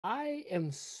I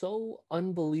am so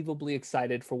unbelievably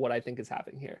excited for what I think is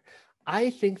happening here.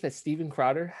 I think that Steven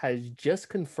Crowder has just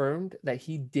confirmed that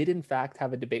he did, in fact,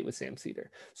 have a debate with Sam Seder.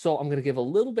 So I'm going to give a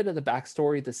little bit of the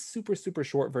backstory, the super, super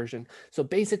short version. So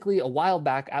basically, a while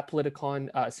back at Politicon,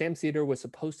 Sam Seder was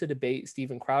supposed to debate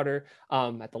Steven Crowder.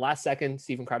 At the last second,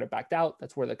 Steven Crowder backed out.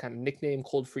 That's where the kind of nickname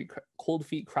Cold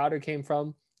Feet Crowder came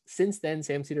from. Since then,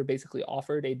 Sam Seder basically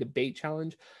offered a debate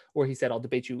challenge where he said, I'll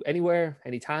debate you anywhere,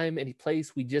 anytime, any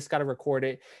place. We just got to record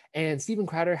it. And Steven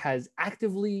Crowder has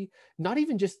actively not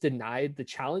even just denied the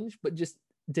challenge, but just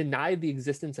denied the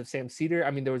existence of Sam Seder.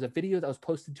 I mean, there was a video that was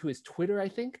posted to his Twitter, I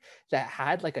think, that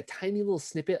had like a tiny little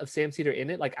snippet of Sam Seder in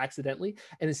it, like accidentally.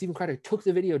 And then Steven Crowder took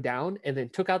the video down and then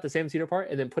took out the Sam Seder part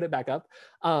and then put it back up.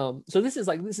 So this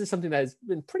is something that has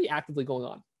been pretty actively going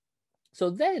on. So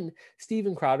then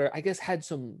Steven Crowder, I guess, had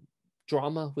some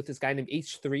drama with this guy named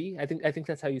H3. I think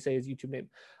that's how you say his YouTube name.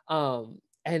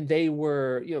 And they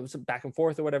were, some back and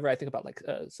forth or whatever. I think about like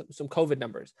some COVID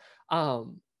numbers.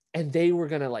 And they were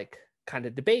gonna like kind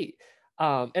of debate.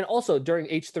 And also during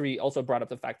H3 also brought up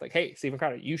the fact like, hey, Steven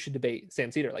Crowder, you should debate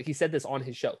Sam Seder. Like he said this on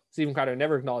his show. Steven Crowder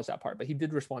never acknowledged that part, but he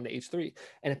did respond to H3.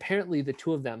 And apparently the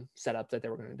two of them set up that they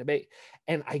were going to debate.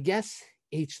 And I guess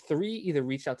H3 either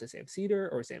reached out to Sam Seder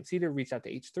or Sam Seder reached out to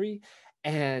H3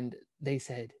 and they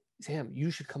said, Sam,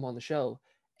 you should come on the show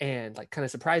and like kind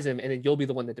of surprise him and then you'll be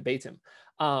the one that debates him.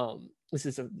 This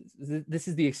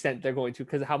is the extent they're going to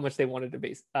because of how much they wanted to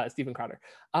debate Steven Crowder.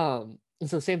 And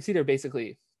so Sam Seder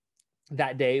basically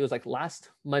that day, it was like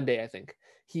last Monday, I think,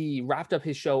 he wrapped up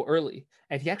his show early.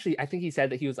 And I think he said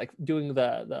that he was like doing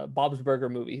the Bob's Burger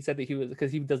movie. He said that he was, because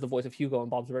he does the voice of Hugo in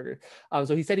Bob's Burger.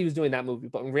 So he said he was doing that movie,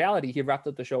 but in reality, he wrapped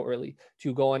up the show early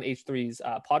to go on H3's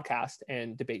podcast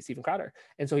and debate Steven Crowder.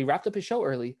 And so he wrapped up his show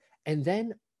early and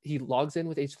then he logs in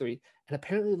with H3. And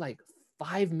apparently like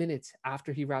 5 minutes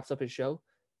after he wraps up his show,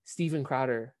 Steven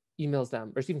Crowder emails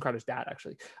them, or Steven Crowder's dad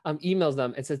actually emails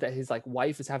them and says that his like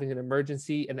wife is having an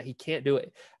emergency and that he can't do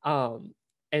it.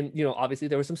 And obviously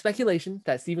there was some speculation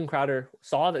that Steven Crowder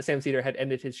saw that Sam Seder had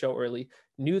ended his show early,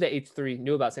 knew that H3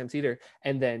 knew about Sam Seder,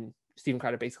 and then Steven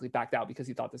Crowder basically backed out because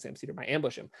he thought that Sam Seder might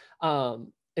ambush him.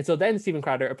 And so then Steven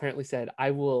Crowder apparently said,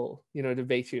 I will,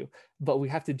 debate you, but we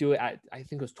have to do it at, I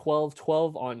think it was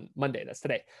 12 on Monday. That's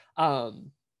today.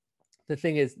 The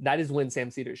thing is, that is when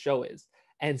Sam Seder's show is.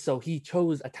 And so he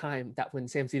chose a time that when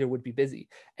Sam Seder would be busy.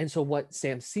 And so what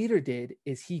Sam Seder did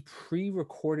is he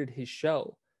pre-recorded his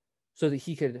show so that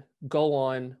he could go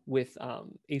on with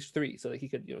H3, so that he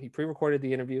could, he pre-recorded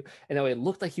the interview and that way it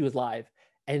looked like he was live.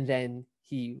 And then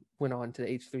he went on to the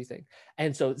H3 thing.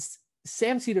 And so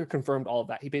Sam Seder confirmed all of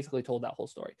that. He basically told that whole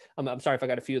story. I'm sorry if I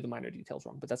got a few of the minor details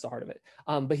wrong, but that's the heart of it.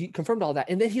 But he confirmed all that.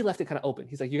 And then he left it kind of open.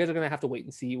 He's like, you guys are going to have to wait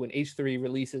and see when H3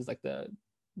 releases like the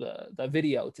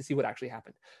video to see what actually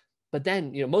happened. But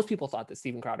then, most people thought that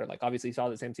Steven Crowder, like obviously saw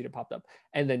that Sam Seder popped up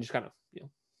and then just kind of,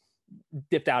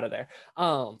 dipped out of there.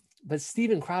 But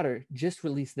Steven Crowder just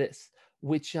released this,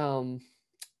 which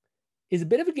is a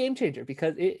bit of a game changer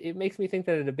because it makes me think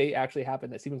that a debate actually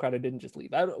happened, that Steven Crowder didn't just leave.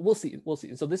 We'll see.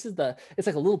 And so this is it's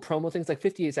like a little promo thing. It's like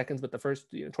 58 seconds, but the first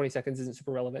 20 seconds isn't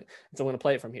super relevant. And so I'm going to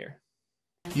play it from here.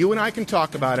 You and I can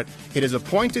talk about it. It is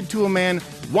appointed to a man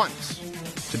once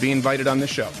to be invited on the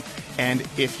show. And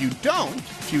if you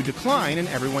decline, and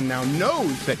everyone now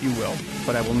knows that you will,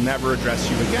 but I will never address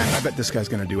you again. I bet this guy's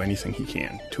going to do anything he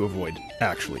can to avoid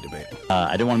actually debating.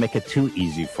 I didn't want to make it too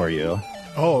easy for you.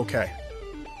 Oh, okay.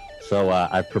 So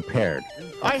I've prepared.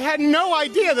 I had no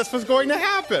idea this was going to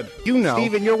happen. You know,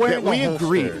 Steven, you're wearing that we a holster.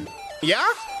 agreed. Yeah?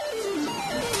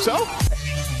 So?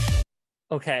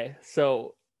 Okay,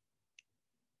 so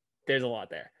there's a lot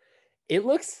there. It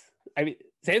looks,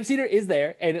 Sam Seder is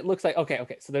there, and it looks like, okay,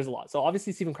 so there's a lot. So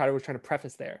obviously Steven Crowder was trying to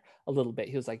preface there a little bit.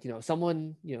 He was like,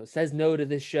 someone, says no to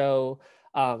this show,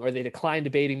 or they decline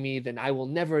debating me, then I will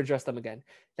never address them again.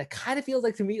 That kind of feels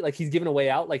like to me, like he's given a way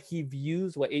out. Like he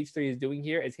views what H3 is doing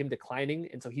here as him declining.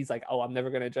 And so he's like, oh, I'm never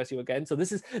going to address you again. So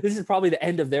this is probably the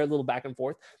end of their little back and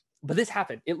forth. But this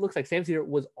happened. It looks like Sam Seder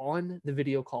was on the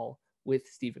video call with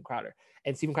Steven Crowder,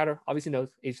 and Steven Crowder obviously knows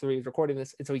H3 is recording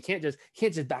this, and so he can't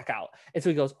just back out. And so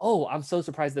he goes, "Oh, I'm so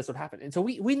surprised this would happen." And so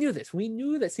we knew this. We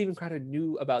knew that Steven Crowder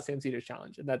knew about Sam Seder's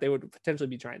challenge and that they would potentially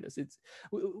be trying this.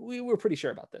 We were pretty sure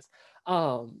about this.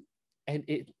 And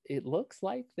it looks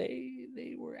like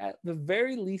they were at the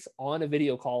very least on a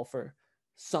video call for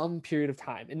some period of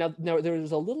time. And now there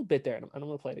was a little bit there, and I'm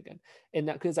going to play it again, and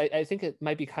that because I think it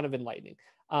might be kind of enlightening.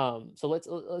 So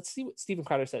let's see what Steven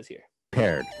Crowder says here.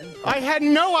 Paired. I had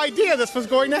no idea this was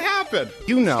going to happen.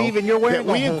 You know, Steven, you're wearing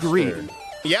that we a holster. agreed.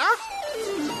 Yeah?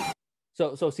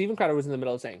 So Steven Crowder was in the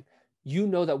middle of saying, you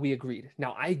know that we agreed.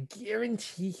 Now, I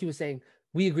guarantee he was saying,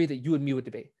 we agreed that you and me would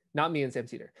debate, not me and Sam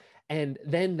Seder. And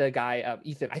then the guy,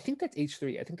 Ethan, I think that's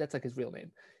H3. I think that's like his real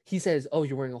name. He says, oh,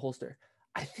 you're wearing a holster.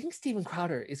 I think Steven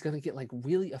Crowder is going to get like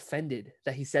really offended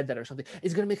that he said that or something.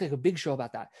 He's going to make like a big show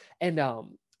about that. And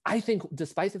I think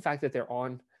despite the fact that they're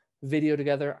on video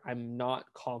together, I'm not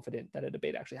confident that a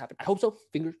debate actually happened. I hope so.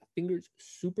 Fingers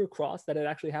super crossed that it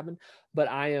actually happened. But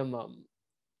I am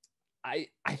I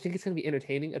think it's going to be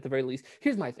entertaining at the very least.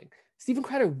 Here's my thing. Steven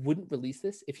Crowder wouldn't release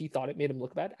this if he thought it made him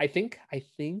look bad. I think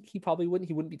he probably wouldn't.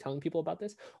 He wouldn't be telling people about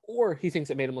this, or he thinks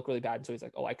it made him look really bad. And so he's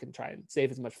like, oh, I can try and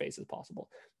save as much face as possible.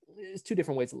 There's two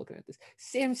different ways of looking at this.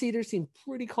 Sam Seder seemed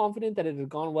pretty confident that it had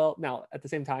gone well. Now, at the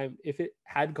same time, if it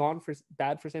had gone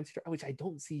bad for Sam Seder, which I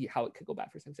don't see how it could go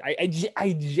bad for Sam Seder.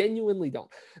 I genuinely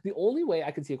don't. The only way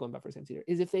I could see it going bad for Sam Seder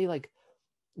is if they like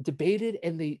debated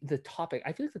and the topic,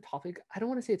 I feel like the topic, I don't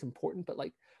want to say it's important, but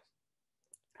like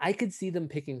I could see them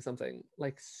picking something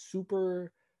like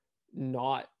super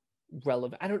not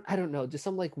relevant. I don't know, just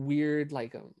some like weird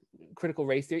like critical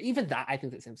race theory. Even that, I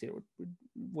think that Sam Seder would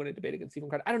win a debate against Steven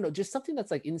Crowder. I don't know, just something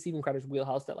that's like in Steven Crowder's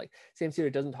wheelhouse that like Sam Seder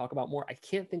doesn't talk about more. I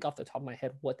can't think off the top of my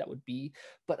head what that would be,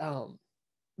 but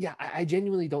yeah, I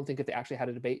genuinely don't think if they actually had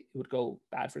a debate, it would go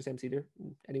bad for Sam Seder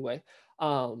anyway.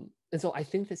 And so I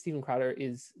think that Steven Crowder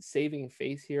is saving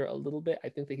face here a little bit. I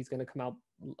think that he's going to come out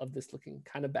of this looking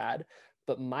kind of bad.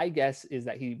 But my guess is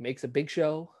that he makes a big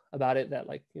show about it, that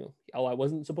like, you know, oh, I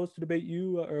wasn't supposed to debate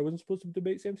you, or I wasn't supposed to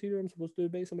debate Sam Seder. I'm supposed to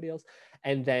debate somebody else.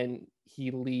 And then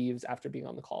he leaves after being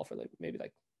on the call for like maybe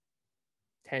like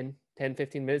 10,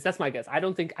 15 minutes. That's my guess. I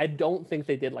don't think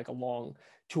they did like a long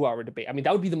 2-hour debate. I mean,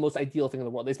 that would be the most ideal thing in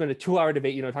the world. They spend a 2-hour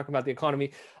debate, you know, talking about the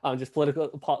economy, just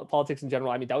politics in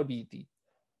general. I mean, that would be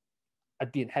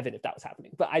I'd be in heaven if that was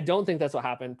happening. But I don't think that's what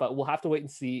happened. But we'll have to wait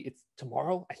and see. It's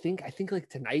tomorrow. I think like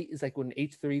tonight is like when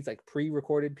H3's like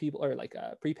pre-recorded people or like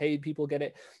prepaid people get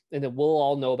it. And then we'll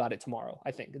all know about it tomorrow,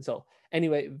 I think. And so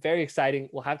anyway, very exciting.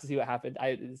 We'll have to see what happened.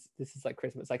 This is like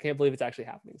Christmas. I can't believe it's actually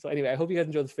happening. So anyway, I hope you guys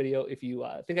enjoyed this video. If you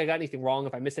think I got anything wrong,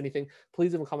 if I missed anything,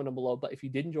 please leave a comment down below. But if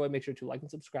you did enjoy, make sure to like and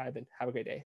subscribe, and have a great day.